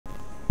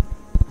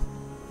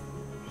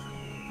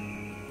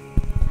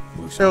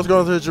Hey, what's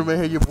going on, Jermaine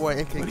here, your boy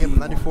NK Game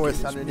 94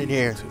 signing in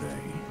here.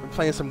 We're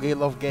playing some Game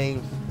Love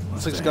games.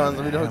 6 guns.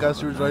 Let me know if you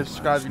guys enjoy.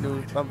 Subscribe if you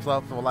do. Thumbs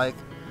up for a like.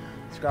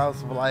 Subscribe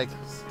for a like.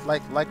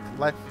 Like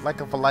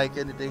for like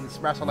anything.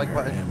 Smash the like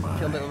button.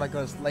 Kill it like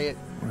slay it.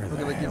 We're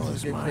gonna give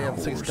this gameplay of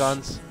 6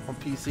 guns on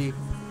PC.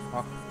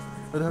 Let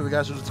me know if you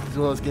guys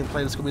enjoy this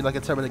gameplay. It's gonna be like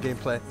a 10-minute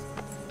gameplay.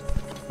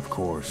 Of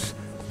course,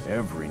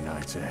 every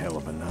night's a hell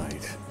of a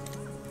night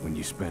when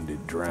you spend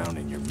it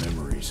drowning your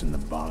memories in the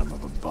bottom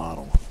of a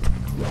bottle.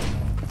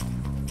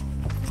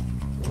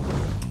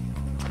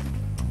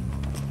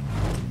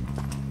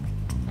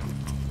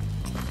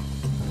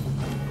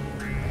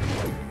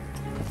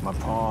 My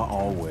pa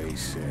always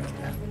said,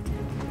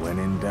 when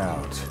in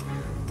doubt,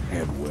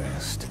 head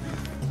west.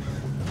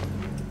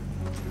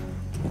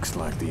 Looks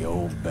like the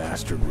old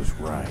bastard was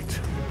right.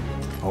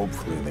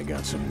 Hopefully they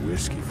got some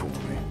whiskey for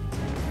me.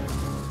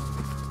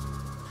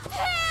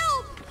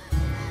 Help!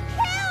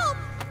 Help!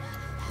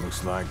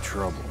 Looks like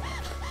trouble.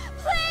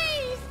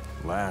 Please!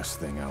 Last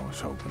thing I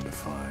was hoping to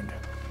find.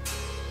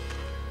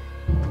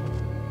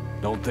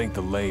 Don't think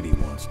the lady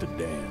wants to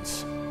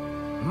dance.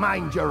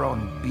 Mind your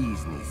own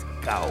business,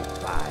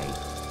 cowboy.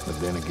 But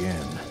then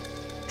again,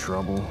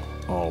 trouble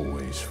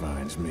always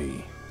finds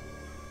me.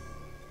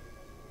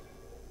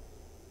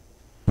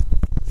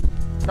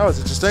 That was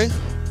interesting.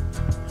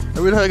 I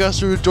really hope you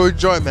guys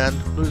enjoy, man.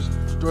 Please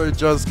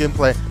enjoy this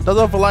gameplay. Thumbs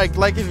up for like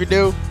if you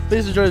do.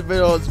 Please enjoy this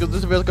video because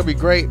this video is gonna be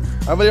great.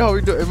 I really hope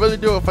you do. I really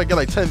do if I get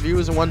like 10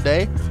 views in one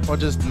day, or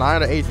just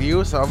 9 or 8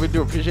 views. So I really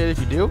do appreciate it if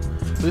you do.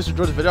 Please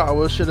enjoy this video. I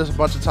will share this a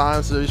bunch of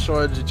times, so be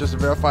sure to just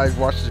verify you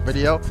watch this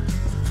video.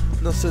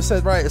 No, so it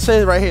says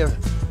right here.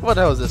 What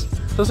the hell is this?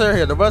 So it says right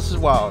here, the West is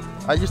wild.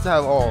 I used to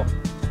have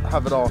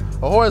it all.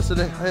 A horse and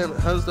a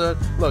hamster.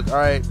 Look,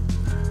 alright.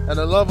 And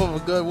the love of a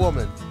good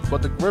woman.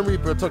 But the Grim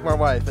Reaper took my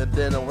wife, and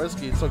then the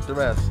whiskey took the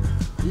rest.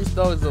 These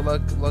dogs are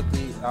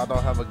lucky I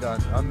don't have a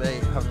gun. I may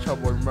have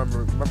trouble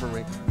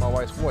remembering my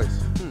wife's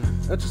voice.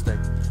 Interesting.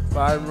 But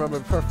I remember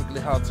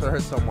perfectly how to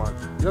hurt someone.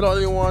 You're the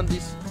only one,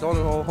 the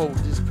only hope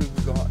these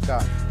people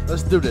got.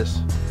 Let's do this.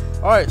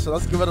 Alright, so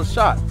let's give it a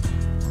shot.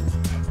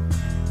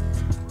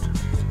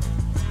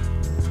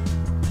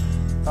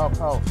 Help.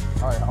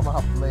 Alright, I'm gonna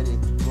help the lady.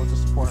 We'll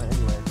just support her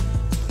anyway.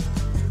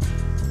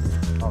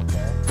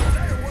 Okay.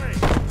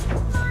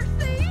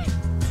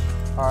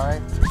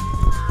 Alright.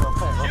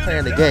 We're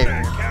playing the game.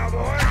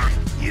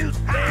 You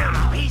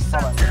damn piece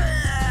of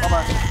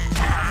Bye-bye.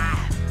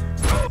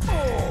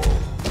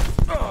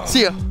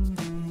 See ya.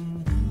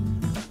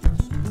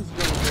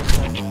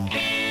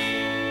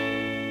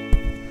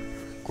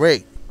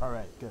 Great.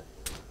 Alright, good.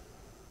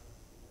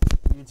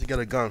 We need to get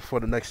a gun for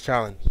the next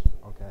challenge.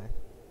 Okay.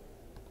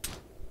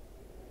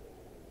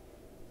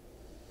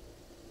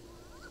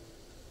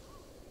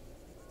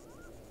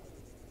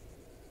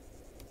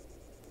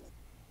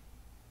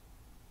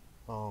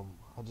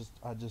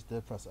 I just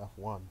did press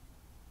F1.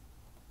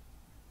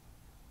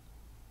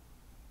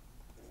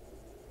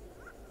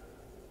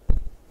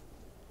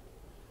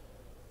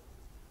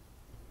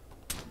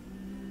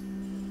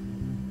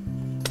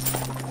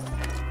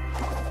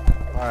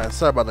 Alright,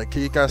 sorry about that.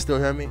 Can you guys still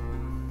hear me?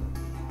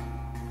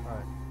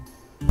 Alright.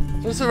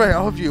 So this is right,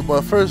 I'll help you,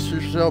 but first you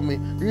show me.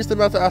 Use the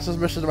method access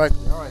mission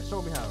directly. Alright,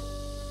 show me how.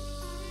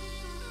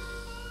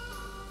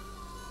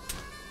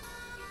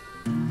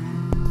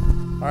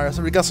 Alright,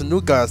 so we got some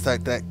new guns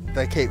that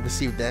Kate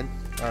received then.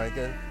 Alright,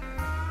 good.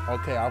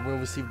 Okay, I will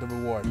receive the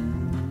reward.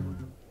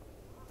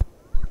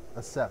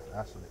 Accept,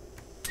 actually.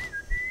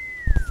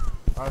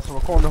 Alright, so we're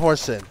calling the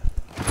horse in.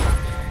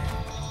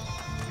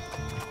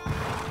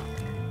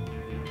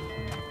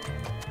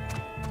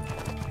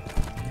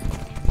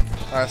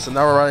 Alright, so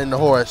now we're riding the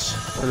horse.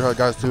 Hope you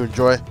guys do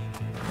enjoy.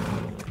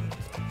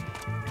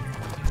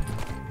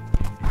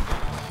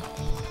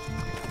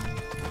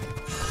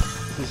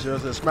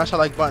 Please smash that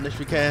like button if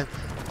you can.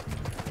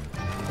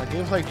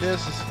 Games like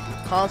this is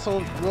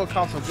real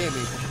console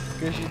gaming. In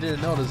case you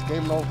didn't notice,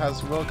 Game Love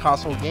has real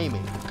console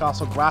gaming,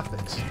 console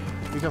graphics.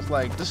 Because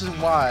like this is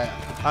why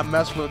I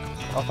mess with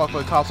fuck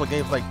with console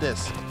games like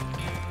this.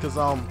 Cause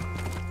I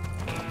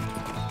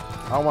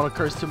don't want to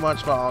curse too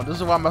much, but this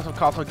is why I mess with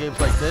console games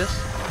like this.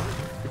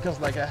 Because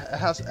like it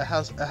has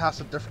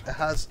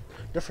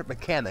different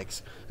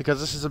mechanics. Because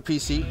this is a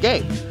PC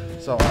game.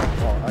 So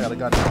I got a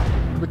gun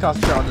now. Let me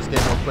concentrate on this game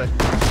real quick.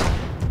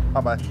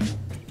 Bye bye.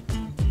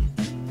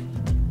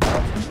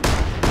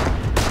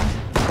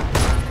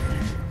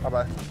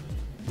 Bye-bye.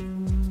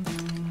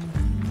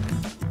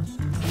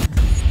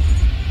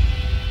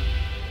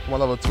 I'm on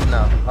level 2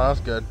 now. Oh,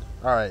 that's good.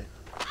 Alright.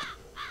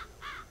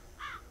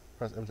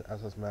 Press M to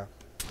access map.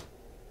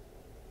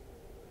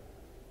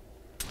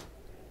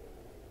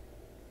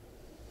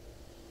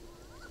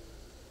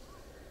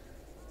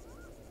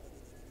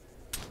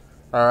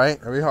 Alright,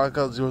 every how it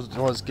goes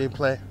towards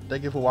gameplay.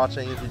 Thank you for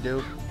watching if you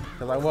do.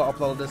 Because I will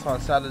upload this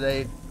on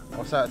Saturday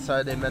or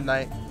Saturday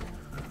midnight.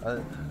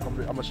 I'm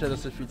gonna share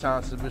this a few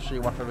times to make sure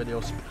you watch my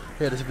videos,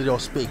 hear this video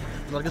speak.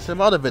 I'm gonna get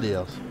some other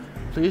videos.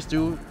 please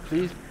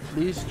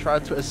try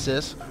to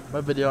assist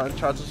my video and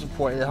try to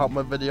support and help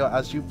my video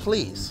as you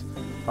please.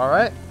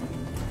 Alright?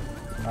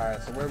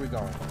 Alright, so where are we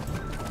going?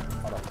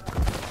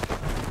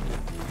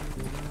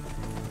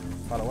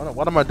 Hold on,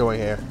 what am I doing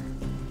here?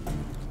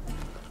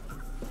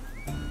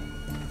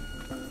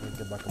 Let me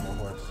get back on my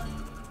horse.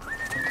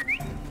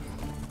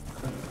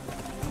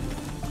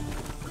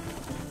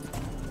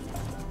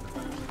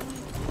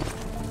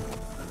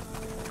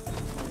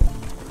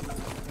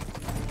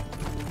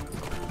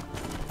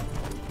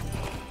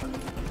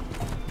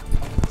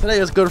 Today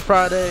is Good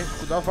Friday,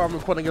 so therefore I'm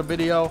recording a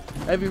video.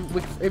 Every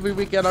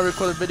weekend I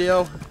record a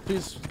video.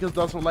 Please give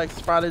us some likes.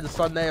 Friday to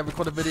Sunday I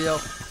record a video.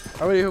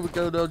 I really hope we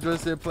go to enjoy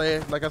the play.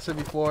 Like I said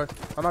before,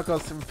 I'm not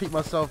gonna repeat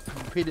myself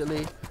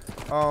repeatedly.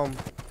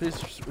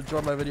 Please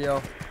enjoy my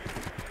video.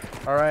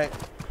 All right.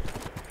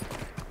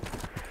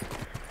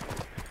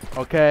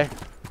 Okay.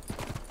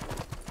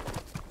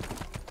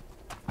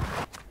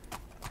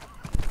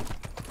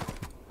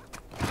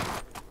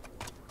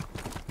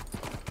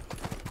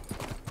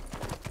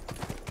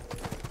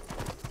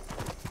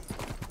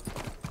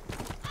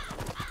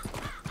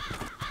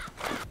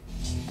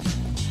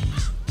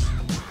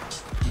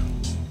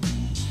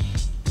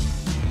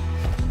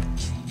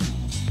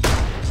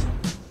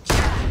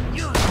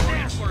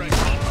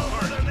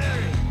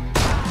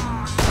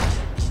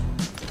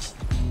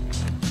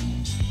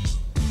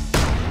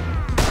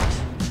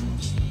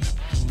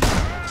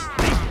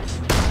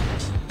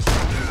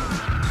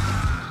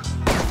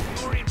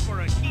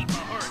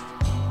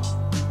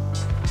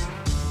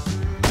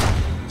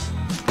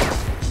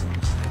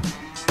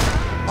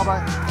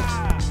 Bye-bye.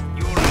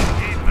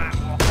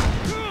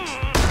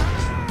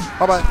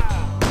 Bye-bye.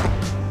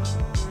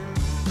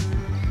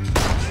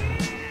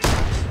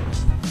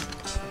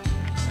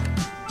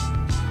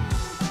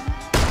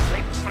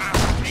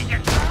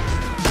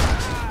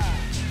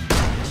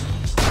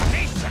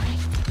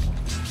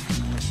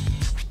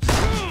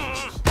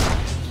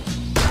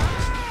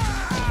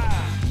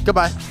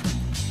 Goodbye.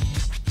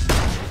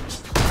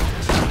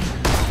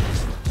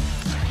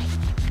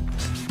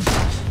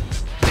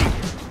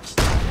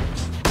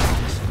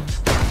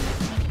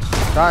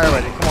 Die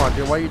already, come on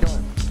dude, what are you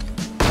doing?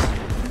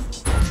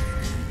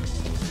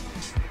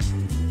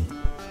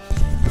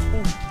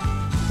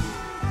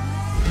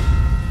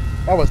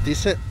 That was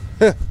decent.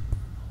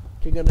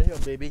 King of the hill,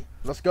 baby.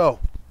 Let's go.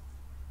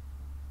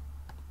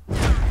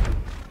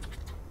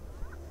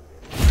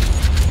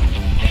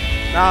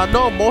 Now I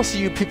know most of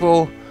you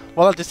people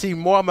would like to see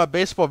more of my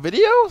baseball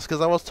videos,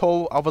 because I was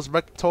told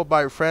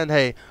by a friend,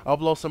 hey,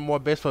 upload some more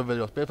baseball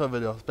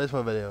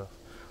videos.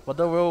 But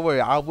don't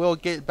worry, I will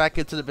get back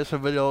into the baseball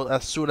video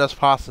as soon as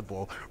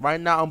possible. Right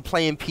now I'm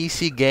playing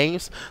PC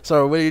games,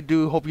 so I really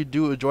do hope you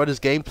do enjoy this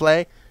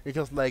gameplay,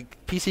 because like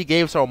PC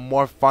games are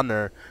more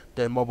funner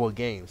than mobile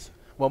games.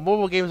 Well,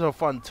 mobile games are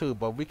fun too,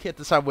 but we can't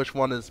decide which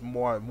one is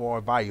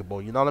more valuable,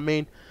 you know what I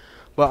mean?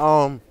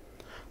 But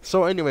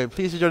so anyway,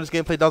 please enjoy this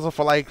gameplay. Thumbs up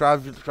for like,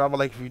 grab a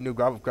like if you're new,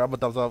 grab a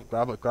thumbs up,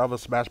 grab a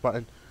smash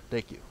button.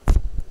 Thank you.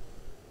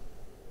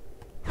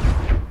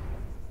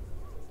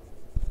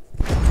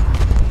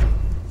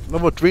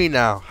 Level 3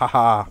 now,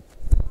 haha.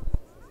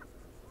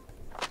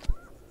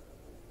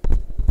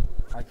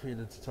 I created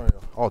a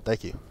tutorial. Oh,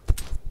 thank you.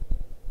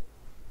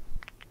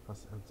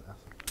 That's awesome.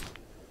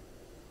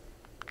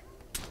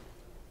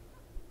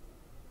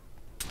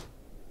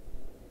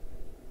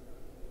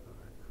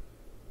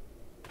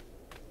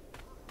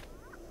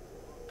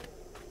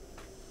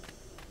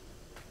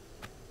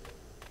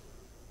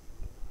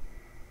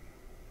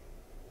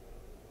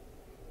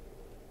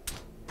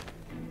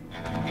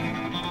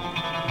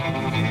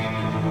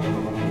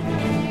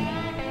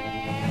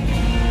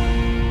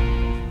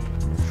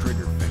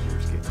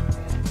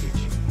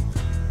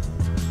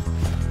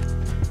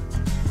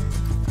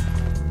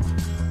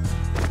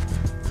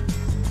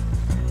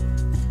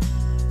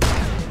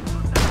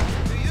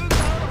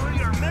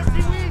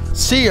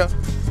 See ya.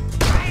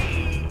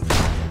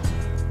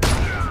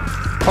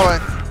 Bye.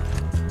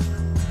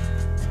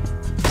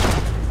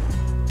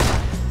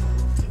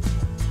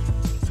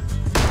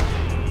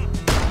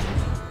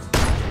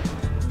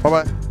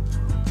 Bye.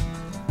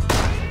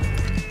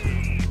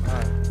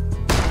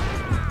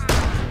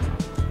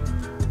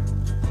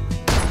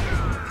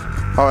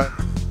 Bye.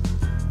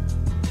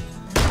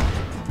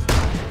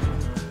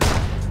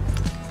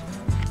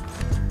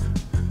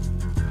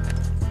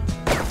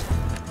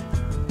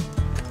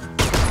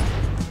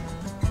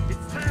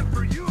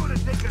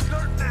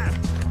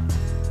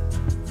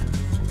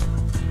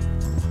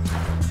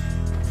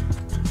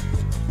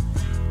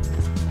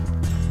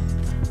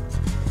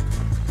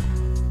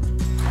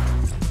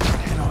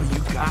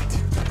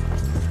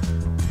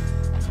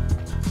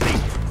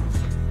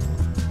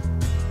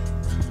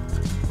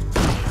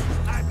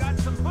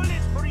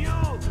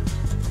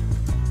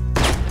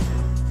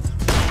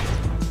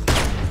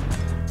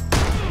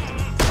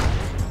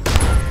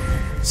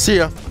 See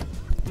ya.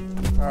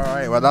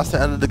 Alright, well that's the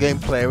end of the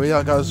gameplay. We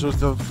guys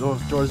just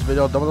enjoy this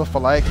video. Don't forget to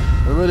like.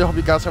 I really hope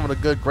you guys having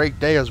a great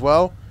day as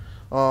well.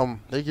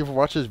 Thank you for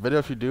watching this video.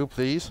 If you do,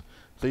 please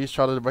Please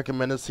try to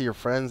recommend us to your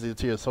friends and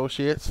to your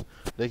associates.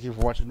 Thank you for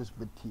watching this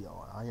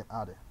video. I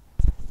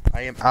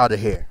am out of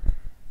here.